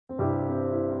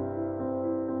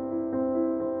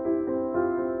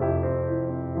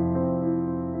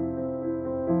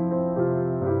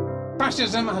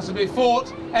Fascism has to be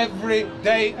fought every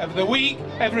day of the week,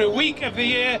 every week of the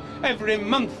year, every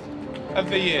month of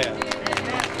the year.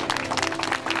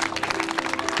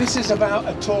 This is about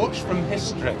a torch from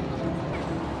history.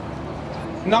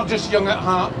 Not just young at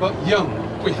heart, but young.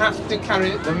 We have to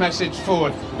carry the message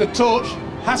forward. The torch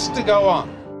has to go on.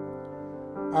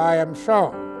 I am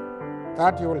sure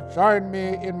that you will join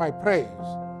me in my praise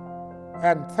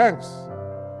and thanks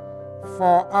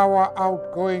for our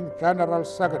outgoing General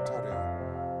Secretary,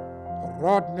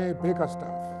 Rodney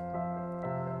Bickerstaffe.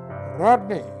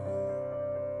 Rodney,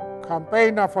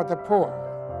 campaigner for the poor,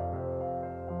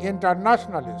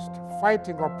 internationalist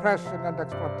fighting oppression and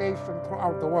exploitation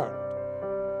throughout the world,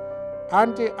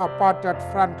 anti-apartheid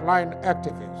frontline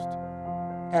activist,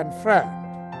 and friend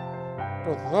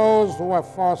to those who were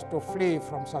forced to flee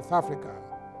from South Africa,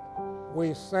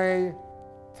 we say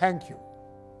thank you.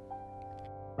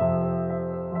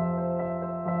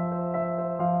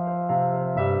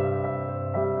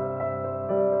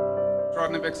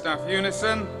 Rodney Bickerstaffe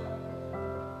Unison.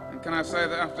 And can I say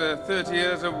that after 30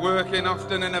 years of working,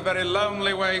 often in a very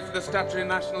lonely way, for the statutory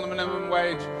national minimum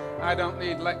wage, I don't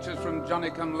need lectures from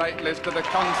Johnny-come-latelys to the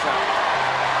concept.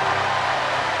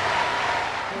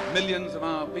 Millions of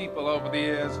our people over the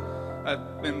years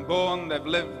have been born, they've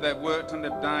lived, they've worked, and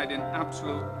they've died in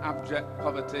absolute abject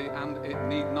poverty, and it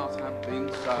need not have been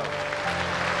so.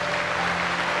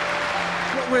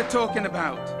 What we're talking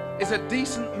about is a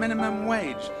decent minimum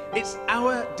wage. It's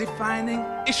our defining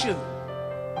issue.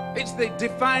 It's the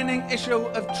defining issue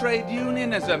of trade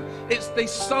unionism. It's the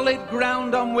solid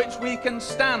ground on which we can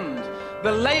stand.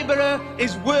 The labourer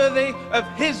is worthy of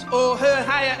his or her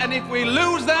hire, and if we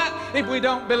lose that, if we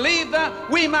don't believe that,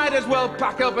 we might as well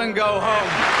pack up and go home.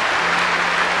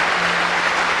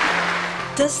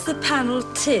 Does the panel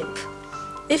tip?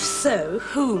 If so,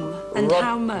 whom and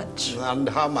how much? And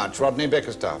how much? Rodney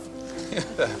Bickerstaffe.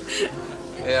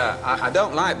 Yeah, I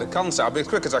don't like the concept. I'll be as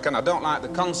quick as I can. I don't like the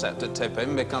concept of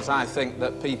tipping because I think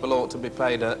that people ought to be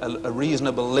paid a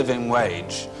reasonable living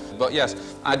wage. But yes,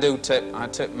 I do tip. I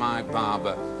tip my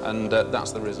barber, and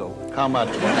that's the result. How much?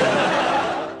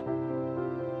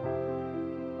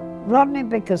 Rodney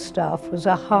Bickerstaffe was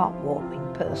a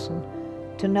heartwarming person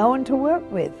to know and to work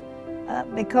with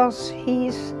because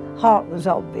his heart was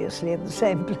obviously in the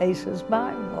same place as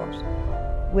mine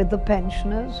was, with the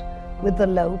pensioners, with the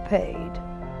low paid.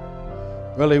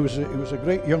 Well, he was a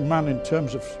great young man in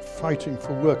terms of fighting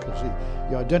for workers.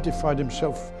 He identified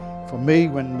himself for me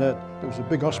when there was a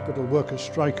big hospital workers'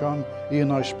 strike on. He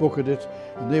and I spoke at it,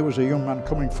 and there was a young man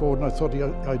coming forward, and I thought he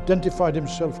identified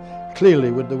himself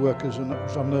clearly with the workers and it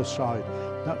was on their side.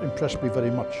 That impressed me very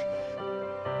much.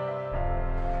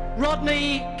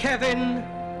 Rodney, Kevin,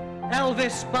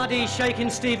 Elvis, Buddy, Shakin'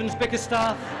 Stevens,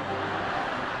 Bickerstaffe.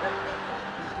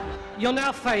 You're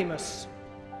now famous.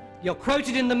 You're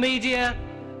quoted in the media,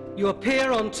 you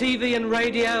appear on TV and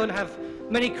radio and have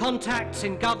many contacts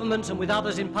in government and with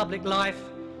others in public life.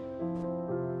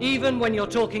 Even when you're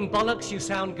talking bollocks, you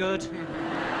sound good.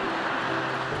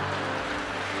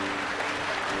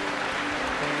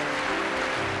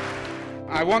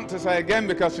 I want to say again,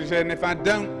 because she's here, and if I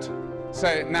don't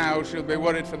say it now, she'll be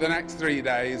worried for the next 3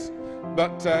 days.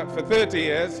 But for 30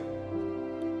 years,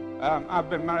 I've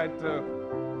been married to,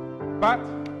 but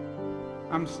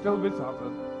I'm still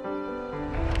besotted.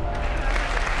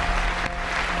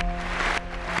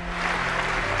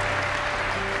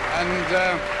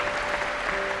 And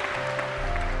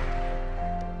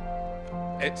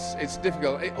it's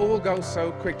difficult. It all goes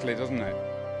so quickly, doesn't it?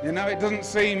 You know, it doesn't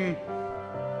seem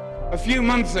a few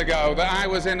months ago that I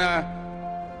was in a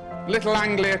little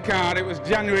Anglia car. It was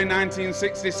January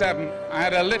 1967. I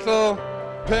had a little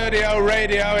Perdio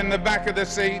radio in the back of the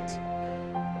seat.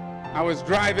 I was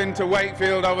driving to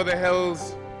Wakefield over the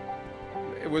hills.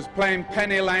 It was plain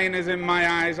Penny Lane is in my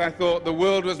eyes. I thought the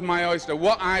world was my oyster.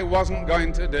 What I wasn't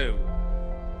going to do.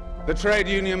 The trade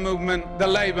union movement, the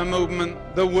labour movement,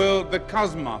 the world, the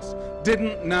cosmos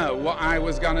didn't know what I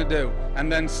was going to do.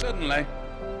 And then suddenly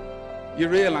you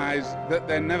realise that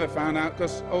they never found out,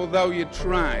 because although you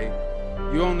try,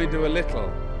 you only do a little.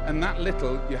 And that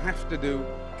little you have to do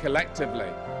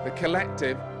collectively. The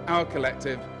collective, our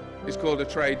collective, is called a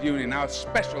trade union. Our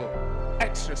special,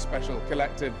 extra special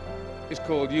collective is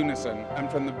called Unison, and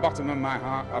from the bottom of my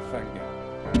heart, I thank you.